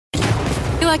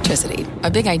Electricity,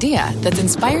 a big idea that's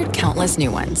inspired countless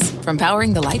new ones. From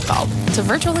powering the light bulb to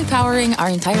virtually powering our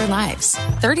entire lives.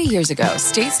 30 years ago,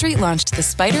 State Street launched the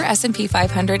SPDR S&P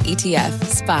 500 ETF,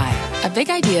 SPY. A big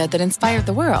idea that inspired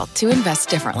the world to invest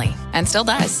differently. And still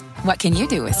does. What can you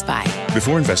do with SPY?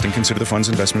 Before investing, consider the fund's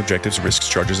investment objectives, risks,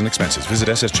 charges, and expenses. Visit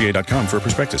ssga.com for a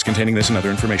prospectus containing this and other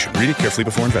information. Read it carefully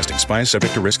before investing. SPY is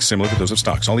subject to risks similar to those of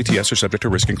stocks. All ETFs are subject to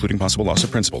risk, including possible loss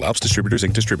of principal. Alps Distributors,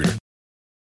 Inc. Distributor.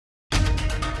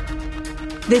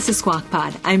 This is Squawk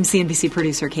Pod. I'm CNBC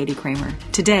producer Katie Kramer.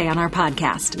 Today on our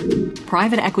podcast,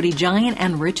 private equity giant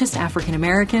and richest African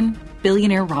American,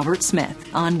 billionaire Robert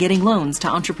Smith, on getting loans to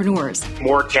entrepreneurs.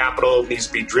 More capital needs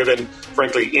to be driven,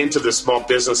 frankly, into the small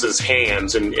businesses'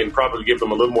 hands and probably give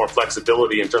them a little more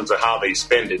flexibility in terms of how they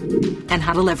spend it. And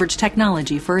how to leverage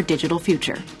technology for a digital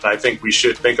future. I think we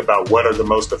should think about what are the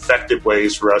most effective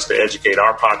ways for us to educate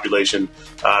our population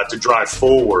to drive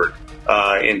forward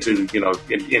into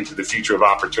the future of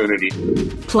opportunity.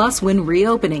 Plus, when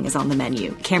reopening is on the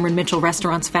menu, Cameron Mitchell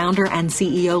Restaurants founder and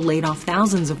CEO laid off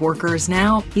thousands of workers.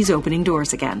 Now he's opening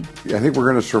doors again. I think we're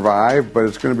going to survive, but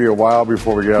it's going to be a while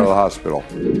before we get out of the hospital.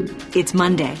 It's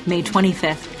Monday, May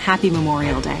 25th. Happy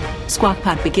Memorial Day. Squawk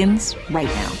Pod begins right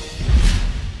now.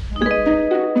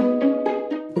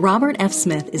 Robert F.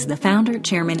 Smith is the founder,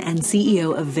 chairman, and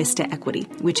CEO of Vista Equity,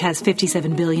 which has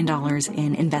 $57 billion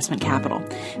in investment capital.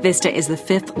 Vista is the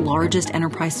fifth largest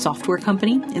enterprise software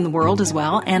company in the world as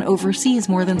well, and oversees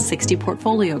more than 60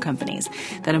 portfolio companies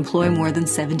that employ more than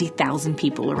 70,000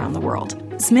 people around the world.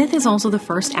 Smith is also the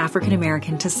first African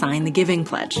American to sign the Giving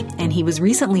Pledge, and he was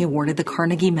recently awarded the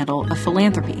Carnegie Medal of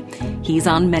Philanthropy. He's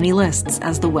on many lists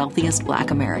as the wealthiest Black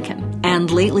American.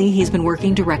 And lately, he's been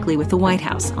working directly with the White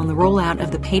House on the rollout of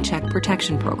the Paycheck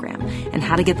Protection Program and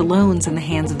how to get the loans in the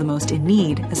hands of the most in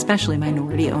need, especially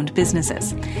minority-owned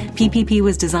businesses. PPP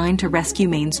was designed to rescue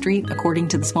Main Street. According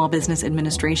to the Small Business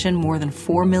Administration, more than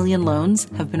 4 million loans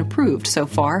have been approved so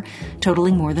far,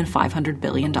 totaling more than $500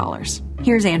 billion.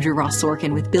 Here's Andrew Ross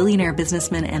Sorkin with billionaire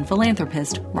businessman and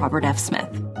philanthropist Robert F. Smith.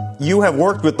 You have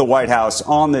worked with the White House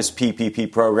on this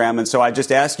PPP program, and so I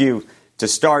just ask you to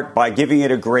start by giving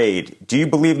it a grade. Do you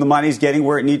believe the money's getting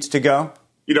where it needs to go?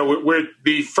 You know,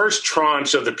 the first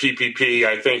tranche of the PPP,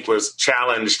 I think, was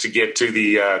challenged to get to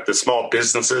the small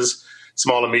businesses,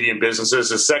 small and medium businesses.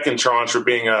 The second tranche were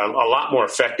being a lot more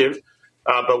effective.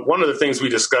 But one of the things we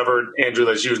discovered, Andrew,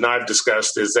 as you and I have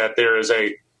discussed, is that there is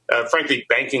frankly,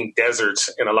 banking deserts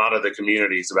in a lot of the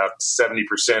communities. About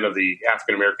 70% of the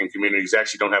African-American communities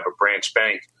actually don't have a branch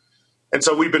bank. And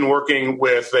so we've been working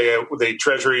with the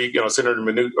Treasury, Secretary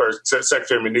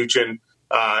Mnuchin,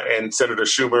 and Senator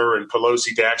Schumer and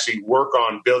Pelosi to actually work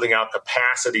on building out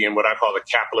capacity in what I call the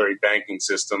capillary banking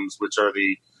systems, which are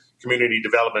the community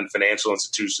development financial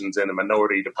institutions and the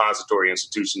minority depository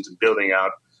institutions, and building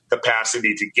out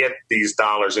capacity to get these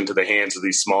dollars into the hands of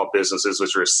these small businesses,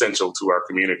 which are essential to our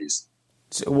communities.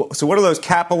 So what do those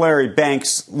capillary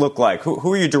banks look like?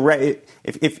 Who are you direct?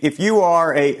 If you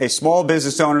are a small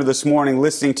business owner this morning,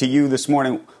 listening to you this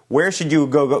morning, where should you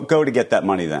go to get that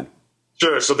money then?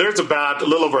 Sure. So there's about a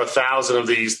little over 1,000 of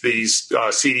these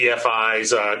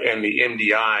CDFIs and the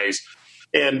MDIs.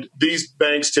 And these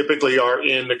banks typically are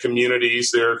in the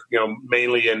communities. They're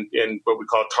mainly in what we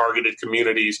call targeted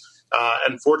communities.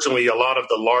 Unfortunately, a lot of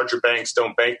the larger banks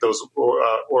don't bank those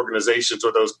organizations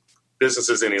or those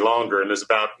businesses any longer. And there's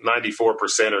about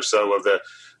 94% or so of the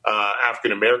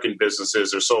African-American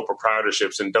businesses are sole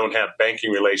proprietorships and don't have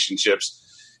banking relationships.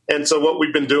 And so what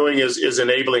we've been doing is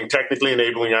technically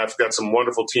enabling. I've got some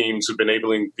wonderful teams who've been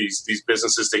enabling these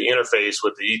businesses to interface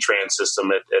with the E-Trans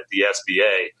system at the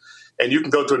SBA. And you can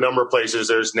go to a number of places.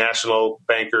 There's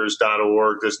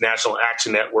nationalbankers.org. There's National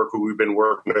Action Network, who we've been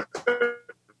working with,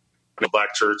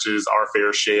 Black churches, Our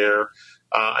Fair Share,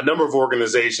 a number of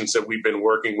organizations that we've been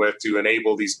working with to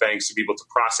enable these banks to be able to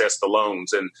process the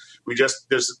loans. And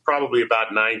there's probably about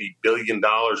 $90 billion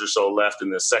or so left in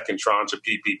the second tranche of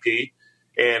PPP.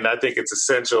 And I think it's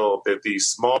essential that these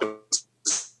small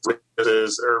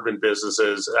businesses, urban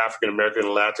businesses, African-American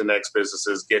and Latinx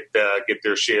businesses get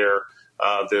their share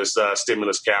of this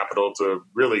stimulus capital to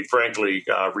really, frankly,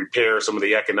 repair some of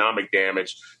the economic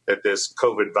damage that this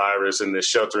COVID virus and this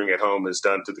sheltering at home has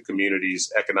done to the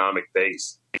community's economic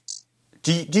base.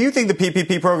 Do you think the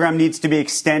PPP program needs to be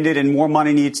extended and more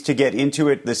money needs to get into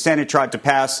it? The Senate tried to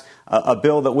pass a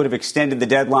bill that would have extended the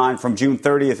deadline from June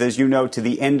 30th, as you know, to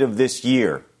the end of this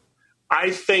year.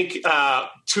 I think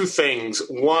two things.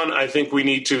 One, I think we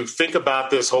need to think about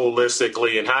this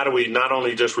holistically and how do we not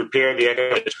only just repair the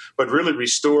economic, but really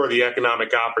restore the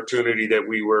economic opportunity that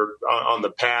we were on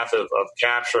the path of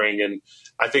capturing. And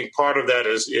I think part of that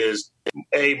is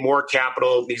more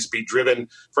capital needs to be driven,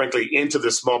 frankly, into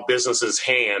the small businesses'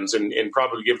 hands and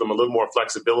probably give them a little more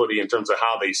flexibility in terms of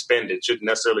how they spend. It shouldn't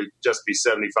necessarily just be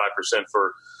 75%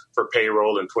 for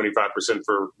payroll and 25%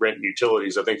 for rent and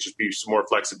utilities. I think there should be some more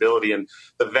flexibility. And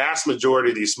the vast majority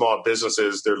of these small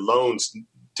businesses, their loans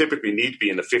typically need to be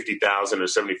in the $50,000 or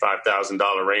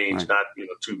 $75,000 range, right, not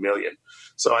 $2 million.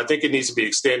 So I think it needs to be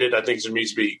extended. I think there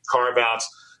needs to be carve-outs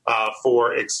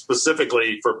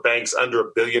specifically for banks under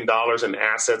 $1 billion in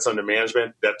assets under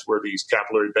management. That's where these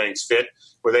capillary banks fit,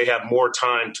 where they have more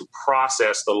time to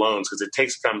process the loans because it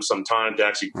takes some time to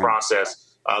actually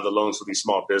process the loans for these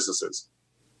small businesses.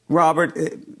 Robert,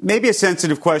 maybe a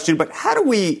sensitive question, but how do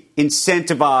we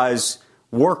incentivize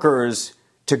workers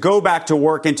to go back to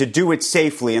work and to do it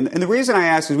safely? And the reason I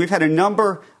ask is we've had a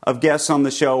number of guests on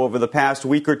the show over the past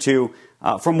week or two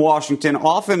from Washington,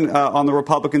 often on the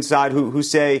Republican side, who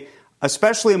say,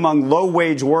 especially among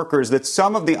low-wage workers, that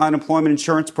some of the unemployment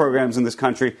insurance programs in this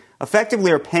country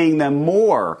effectively are paying them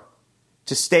more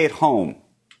to stay at home.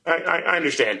 I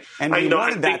understand. And we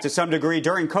wanted that to some degree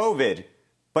during COVID.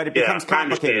 But it becomes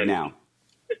complicated now.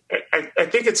 I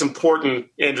think it's important,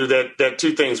 Andrew, that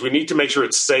two things. We need to make sure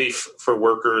it's safe for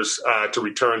workers to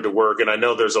return to work. And I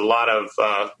know there's a lot of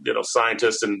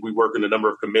scientists, and we work in a number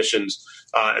of commissions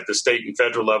at the state and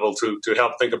federal level to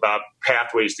help think about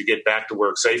pathways to get back to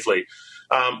work safely.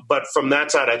 But from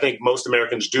that side, I think most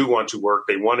Americans do want to work.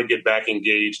 They want to get back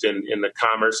engaged in the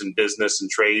commerce and business and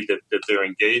trade that they're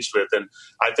engaged with. And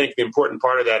I think the important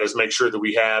part of that is make sure that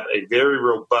we have a very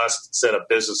robust set of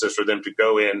businesses for them to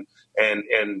go in and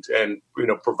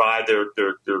provide their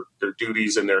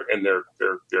duties and their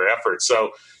efforts.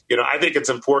 So, I think it's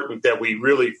important that we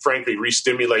really, frankly,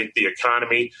 re-stimulate the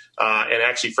economy and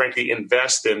actually, frankly,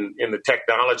 invest in the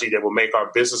technology that will make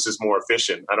our businesses more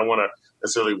efficient. I don't want to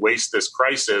necessarily waste this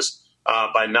crisis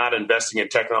by not investing in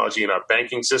technology in our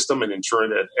banking system and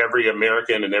ensuring that every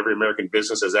American and every American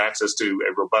business has access to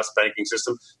a robust banking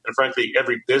system. And frankly,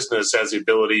 every business has the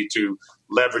ability to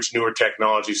leverage newer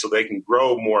technology so they can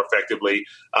grow more effectively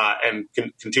and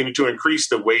continue to increase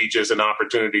the wages and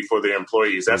opportunity for their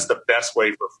employees. That's the best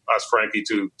way for us, frankly,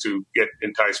 to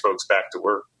entice folks back to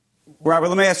work. Robert,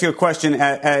 let me ask you a question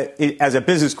as a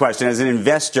business question, as an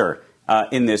investor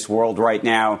in this world right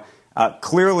now.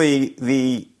 Clearly,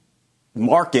 the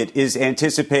market is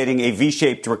anticipating a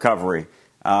V-shaped recovery.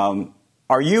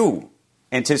 Are you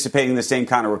anticipating the same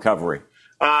kind of recovery?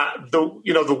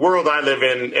 The world I live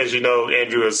in, as you know,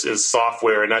 Andrew, is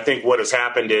software. And I think what has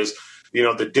happened is,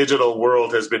 the digital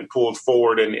world has been pulled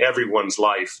forward in everyone's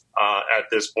life at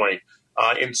this point.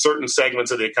 In certain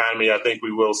segments of the economy, I think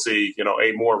we will see,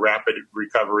 a more rapid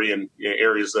recovery in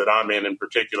areas that I'm in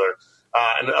particular.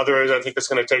 And other areas, I think it's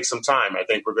going to take some time. I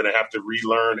think we're going to have to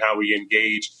relearn how we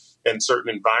engage in certain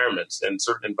environments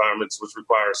which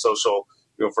require social,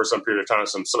 for some period of time,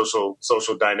 some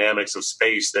social dynamics of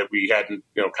space that we hadn't,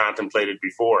 contemplated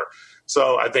before.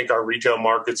 So I think our retail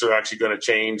markets are actually going to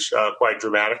change quite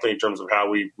dramatically in terms of how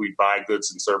we buy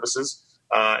goods and services.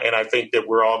 And I think that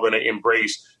we're all going to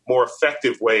embrace more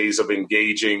effective ways of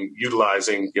engaging,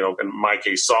 utilizing, in my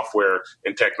case, software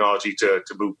and technology to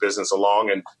move business along.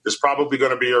 And there's probably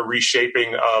going to be a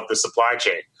reshaping of the supply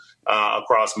chain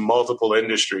across multiple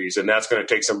industries. And that's going to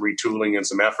take some retooling and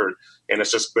some effort. And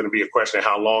it's just going to be a question of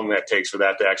how long that takes for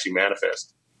that to actually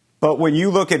manifest. But when you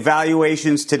look at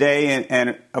valuations today,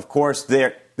 and of course,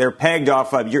 they're pegged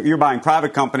off of, you're buying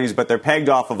private companies, but they're pegged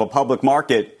off of a public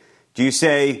market. Do you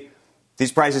say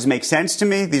these prices make sense to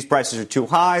me? These prices are too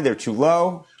high, they're too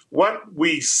low? What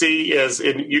we see is,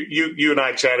 and you and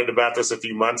I chatted about this a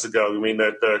few months ago,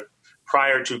 that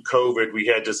prior to COVID, we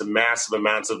had just massive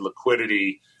amounts of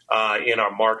liquidity in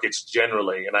our markets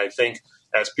generally. And I think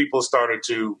as people started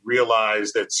to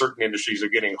realize that certain industries are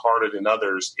getting harder than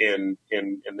others in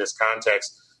this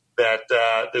context, that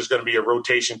there's going to be a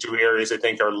rotation to areas I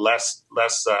think are less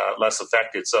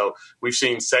affected. So we've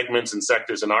seen segments and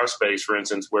sectors in our space, for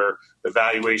instance, where the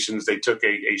valuations, they took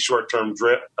a short-term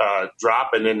drop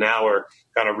and then now are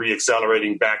kind of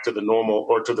reaccelerating back to the normal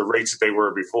or to the rates that they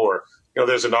were before.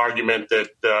 There's an argument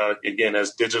that, again,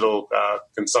 as digital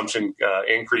consumption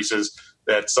increases,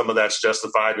 that some of that's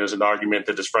justified. And there's an argument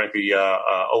that is frankly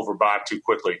overbought too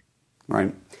quickly.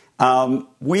 Right.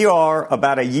 We are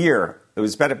about a year.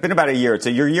 Been about a year. It's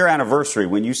your year anniversary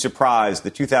when you surprised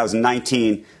the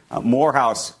 2019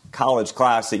 Morehouse College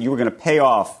class that you were going to pay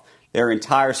off their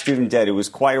entire student debt. It was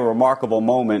quite a remarkable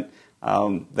moment.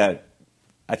 that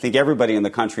I think everybody in the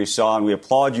country saw, and we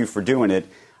applaud you for doing it.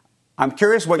 I'm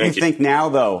curious what you think now,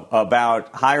 though,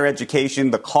 about higher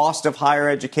education, the cost of higher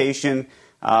education.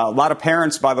 A lot of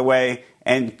parents, by the way,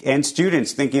 and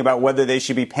students thinking about whether they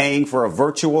should be paying for a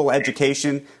virtual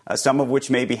education, some of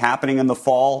which may be happening in the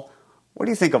fall. What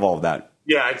do you think of all of that?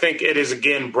 Yeah, I think it is,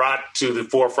 again, brought to the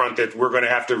forefront that we're going to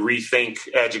have to rethink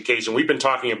education. We've been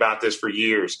talking about this for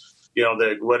years.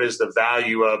 What is the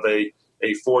value of a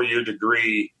 4-year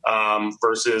degree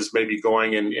versus maybe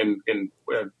going in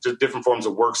different forms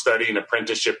of work study and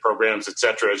apprenticeship programs, et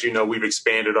cetera. As you know, we've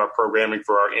expanded our programming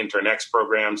for our InternX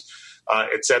programs,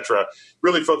 et cetera,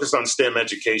 really focused on STEM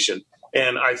education.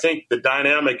 And I think the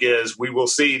dynamic is we will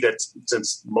see that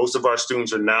since most of our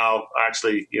students are now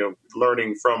actually,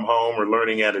 learning from home or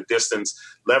learning at a distance,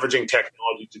 leveraging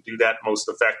technology to do that most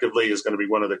effectively is going to be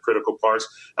one of the critical parts.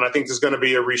 And I think there's going to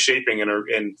be a reshaping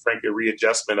and frankly, a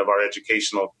readjustment of our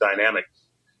educational dynamic.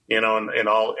 In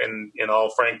all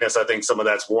frankness, I think some of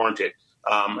that's warranted.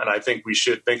 And I think we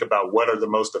should think about what are the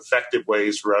most effective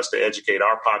ways for us to educate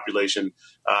our population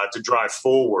to drive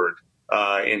forward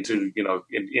into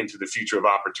the future of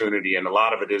opportunity. And a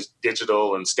lot of it is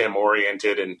digital and STEM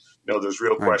oriented. And, there's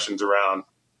real questions around,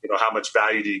 how much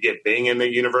value do you get being in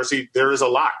the university? There is a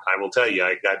lot, I will tell you.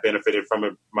 I benefited from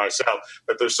it myself.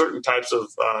 But there's certain types of,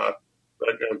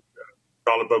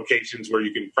 call it vocations where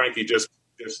you can frankly just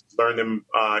learn them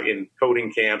in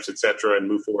coding camps, et cetera, and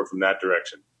move forward from that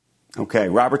direction. Okay.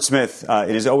 Robert Smith,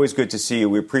 it is always good to see you.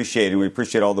 We appreciate it, and we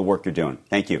appreciate all the work you're doing.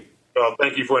 Thank you. Well,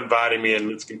 thank you for inviting me, and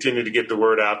let's continue to get the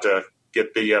word out to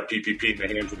get the PPP in the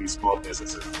hands of these small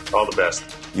businesses. All the best.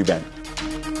 You bet.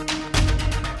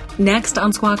 Next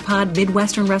on Squawk Pod,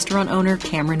 Midwestern restaurant owner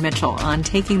Cameron Mitchell on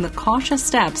taking the cautious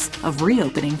steps of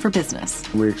reopening for business.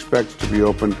 We expect to be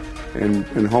open and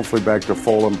hopefully back to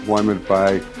full employment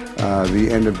by the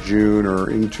end of June or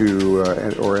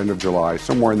or end of July,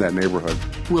 somewhere in that neighborhood.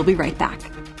 We'll be right back.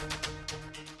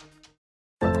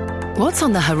 What's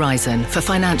on the horizon for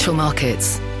financial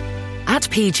markets? At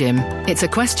PGIM, it's a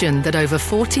question that over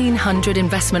 1,400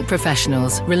 investment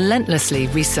professionals relentlessly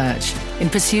research in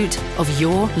pursuit of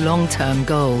your long-term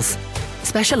goals.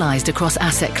 Specialized across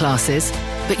asset classes,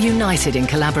 but united in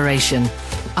collaboration,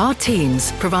 our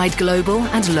teams provide global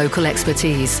and local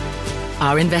expertise.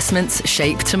 Our investments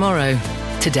shape tomorrow,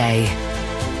 today.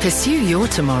 Pursue your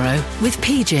tomorrow with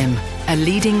PGIM, a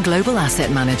leading global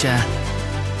asset manager.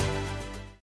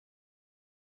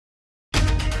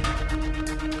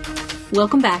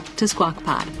 Welcome back to Squawk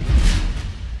Pod.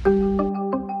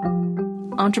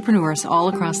 Entrepreneurs all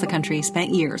across the country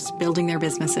spent years building their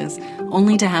businesses,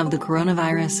 only to have the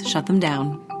coronavirus shut them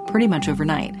down pretty much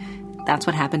overnight. That's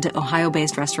what happened to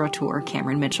Ohio-based restaurateur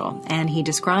Cameron Mitchell, and he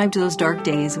described those dark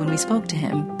days when we spoke to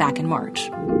him back in March.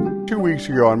 2 weeks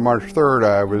ago, on March 3rd,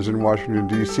 I was in Washington,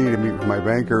 D.C. to meet with my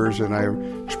bankers, and I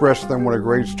expressed to them what a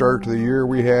great start to the year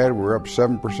we had. We're up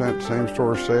 7%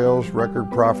 same-store sales, record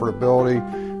profitability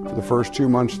for the first 2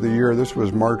 months of the year. This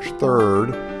was March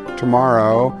 3rd.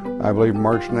 Tomorrow, I believe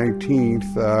March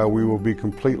 19th, we will be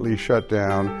completely shut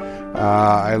down.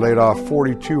 I laid off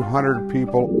 4,200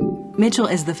 people. Mitchell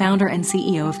is the founder and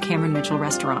CEO of Cameron Mitchell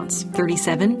Restaurants.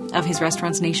 37 of his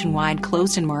restaurants nationwide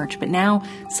closed in March, but now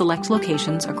select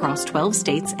locations across 12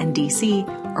 states and D.C.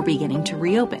 are beginning to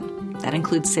reopen. That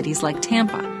includes cities like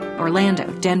Tampa, Orlando,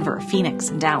 Denver, Phoenix,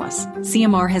 and Dallas.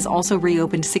 CMR has also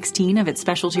reopened 16 of its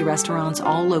specialty restaurants,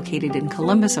 all located in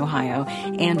Columbus, Ohio,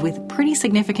 and with pretty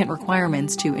significant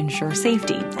requirements to ensure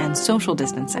safety and social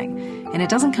distancing. And it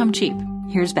doesn't come cheap.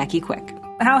 Here's Becky Quick.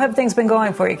 How have things been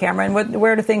going for you, Cameron?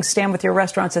 Where do things stand with your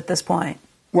restaurants at this point?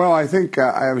 Well, I think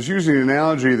I was using the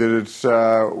analogy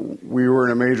that we were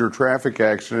in a major traffic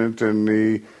accident and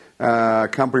the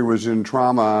company was in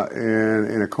trauma and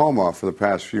in a coma for the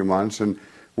past few months, and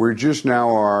we just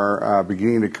now are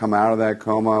beginning to come out of that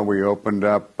coma. We opened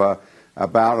up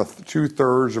about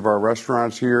 2/3 of our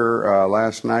restaurants here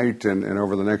last night and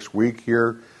over the next week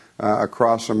here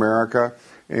across America.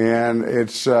 And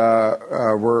it's I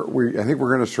think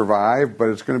we're going to survive, but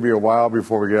it's going to be a while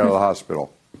before we get out of the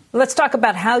hospital. Let's talk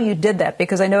about how you did that,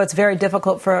 because I know it's very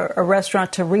difficult for a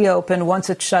restaurant to reopen once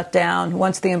it's shut down,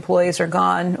 once the employees are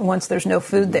gone, once there's no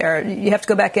food there. You have to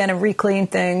go back in and re-clean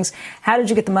things. How did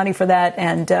you get the money for that,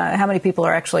 and how many people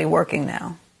are actually working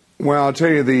now? Well, I'll tell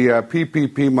you, the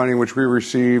PPP money which we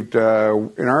received,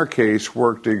 in our case,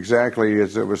 worked exactly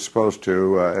as it was supposed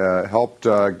to. Helped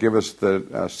give us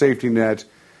the safety net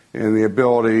and the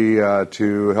ability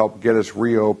to help get us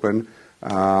reopen.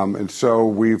 And so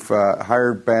we've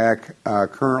hired back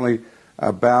currently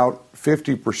about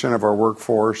 50% of our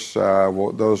workforce.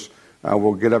 Those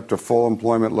we'll get up to full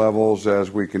employment levels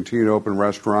as we continue to open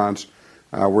restaurants.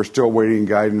 We're still waiting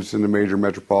guidance in the major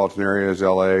metropolitan areas,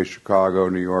 L.A., Chicago,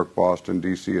 New York, Boston,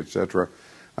 D.C., et cetera.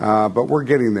 But we're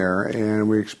getting there, and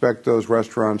we expect those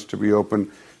restaurants to be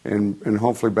open and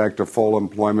hopefully back to full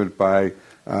employment by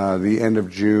the end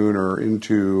of June or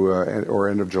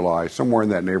end of July, somewhere in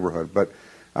that neighborhood. But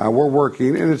we're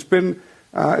working, and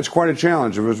it's quite a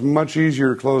challenge. It was much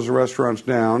easier to close the restaurants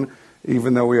down,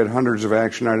 even though we had hundreds of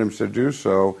action items to do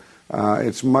so.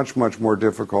 It's much, much more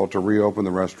difficult to reopen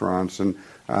the restaurants and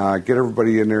get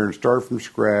everybody in there and start from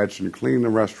scratch and clean the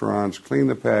restaurants, clean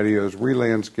the patios,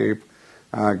 re-landscape,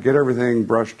 get everything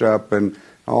brushed up and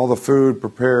all the food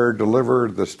prepared,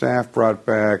 delivered, the staff brought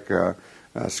back,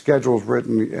 schedules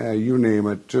written, you name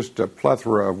it, just a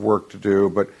plethora of work to do.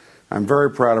 But I'm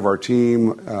very proud of our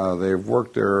team. They've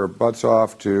worked their butts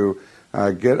off to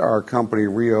get our company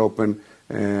reopened,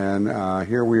 and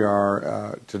here we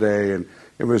are today. And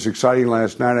it was exciting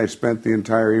last night. I spent the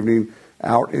entire evening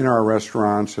out in our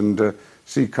restaurants and to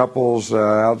see couples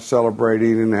out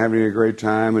celebrating and having a great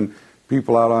time, and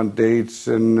people out on dates,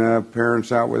 and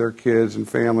parents out with their kids and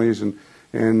families, and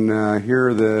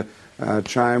hear the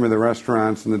chime of the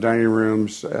restaurants and the dining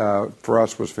rooms for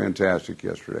us was fantastic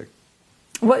yesterday.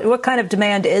 What kind of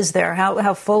demand is there?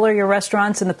 How full are your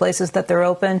restaurants in the places that they're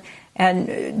open?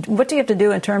 And what do you have to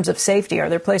do in terms of safety? Are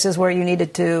there places where you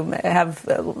needed to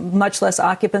have much less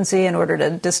occupancy in order to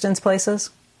distance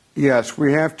places? Yes,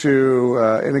 we have to,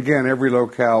 and again, every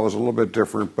locale is a little bit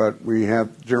different, but we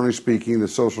have, generally speaking, the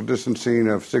social distancing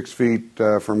of 6 feet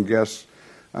from guests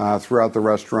throughout the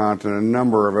restaurant and a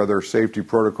number of other safety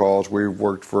protocols. We've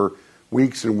worked for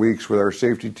weeks and weeks with our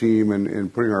safety team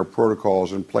and putting our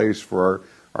protocols in place for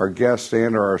our guests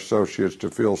and our associates to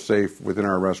feel safe within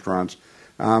our restaurants.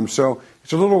 So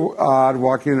it's a little odd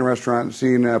walking in a restaurant and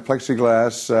seeing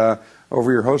plexiglass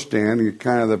over your host stand.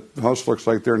 The host looks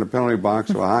like they're in the penalty box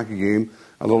of a hockey game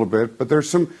a little bit. But there's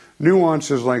some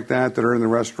nuances like that are in the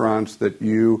restaurants that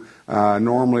you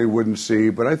normally wouldn't see.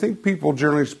 But I think people,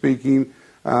 generally speaking,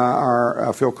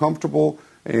 feel comfortable,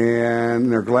 and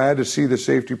they're glad to see the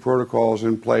safety protocols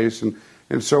in place. And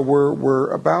so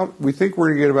we think we're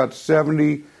going to get about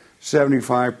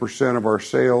 75% of our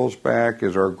sales back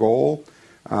is our goal.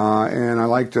 And I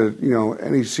like to,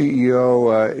 any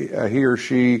CEO, he or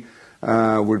she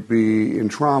would be in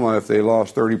trauma if they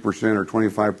lost 30% or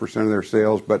 25% of their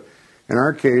sales. But in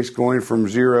our case, going from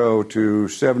 0 to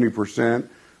 70%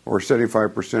 or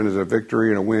 75% is a victory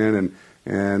and a win.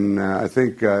 And I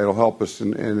think it'll help us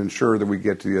and ensure that we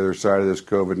get to the other side of this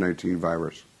COVID-19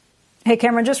 virus. Hey,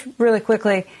 Cameron, just really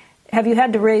quickly, have you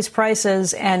had to raise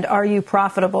prices, and are you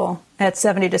profitable at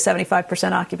 70 to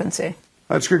 75% occupancy?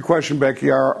 That's a good question,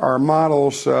 Becky. Our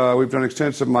models, we've done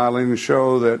extensive modeling to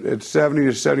show that at 70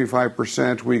 to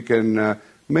 75%, we can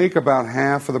make about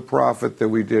half of the profit that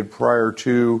we did prior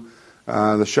to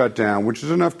the shutdown, which is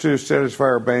enough to satisfy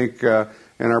our bank and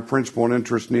our principal and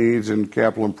interest needs and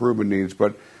capital improvement needs.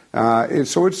 But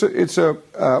it's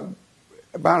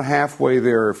about halfway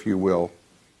there, if you will.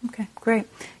 Okay, great.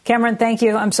 Cameron, thank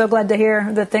you. I'm so glad to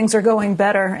hear that things are going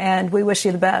better, and we wish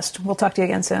you the best. We'll talk to you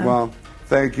again soon. Well,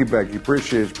 thank you, Becky.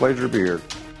 Appreciate it. It's a pleasure to be here.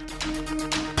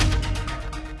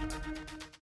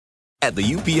 At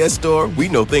the UPS Store, we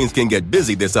know things can get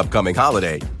busy this upcoming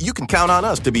holiday. You can count on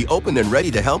us to be open and ready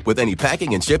to help with any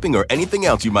packing and shipping or anything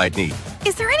else you might need.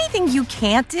 Is there anything you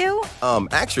can't do?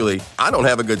 Actually, I don't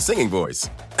have a good singing voice.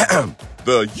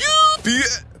 The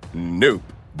UPS... Nope.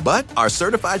 But our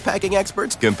certified packing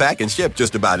experts can pack and ship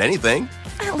just about anything.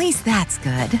 At least that's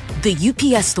good.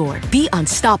 The UPS Store. Be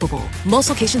unstoppable. Most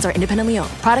locations are independently owned.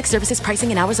 Product, services, pricing,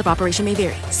 and hours of operation may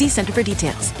vary. See Center for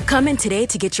details. Come in today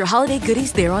to get your holiday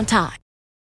goodies there on time.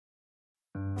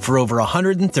 For over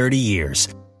 130 years,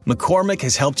 McCormick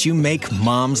has helped you make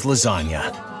Mom's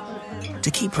lasagna to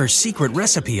keep her secret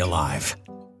recipe alive.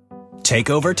 Take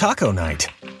over taco night.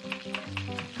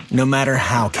 No matter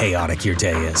how chaotic your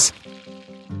day is.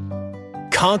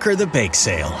 Conquer the bake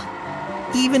sale,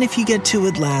 even if you get to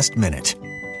it last minute.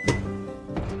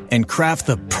 And craft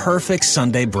the perfect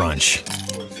Sunday brunch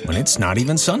when it's not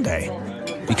even Sunday.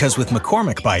 Because with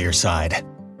McCormick by your side,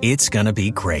 it's gonna be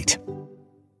great.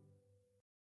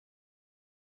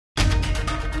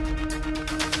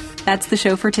 That's the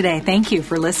show for today. Thank you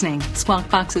for listening. Squawk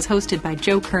Box is hosted by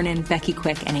Joe Kernan, Becky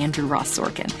Quick, and Andrew Ross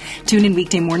Sorkin. Tune in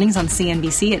weekday mornings on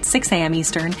CNBC at 6 a.m.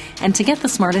 Eastern. And to get the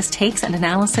smartest takes and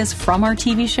analysis from our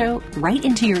TV show right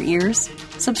into your ears,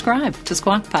 subscribe to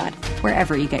Squawk Pod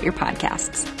wherever you get your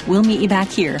podcasts. We'll meet you back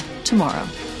here tomorrow.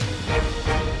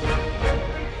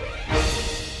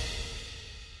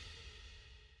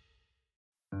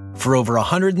 For over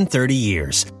 130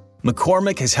 years,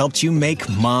 McCormick has helped you make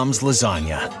Mom's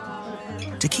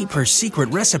lasagna to keep her secret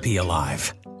recipe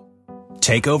alive.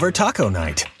 Take over taco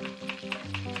night.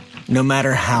 No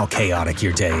matter how chaotic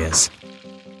your day is.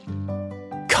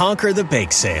 Conquer the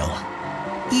bake sale,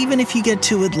 even if you get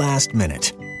to it last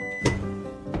minute.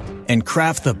 And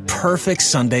craft the perfect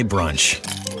Sunday brunch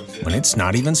when it's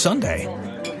not even Sunday.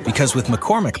 Because with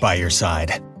McCormick by your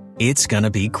side, it's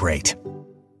gonna be great.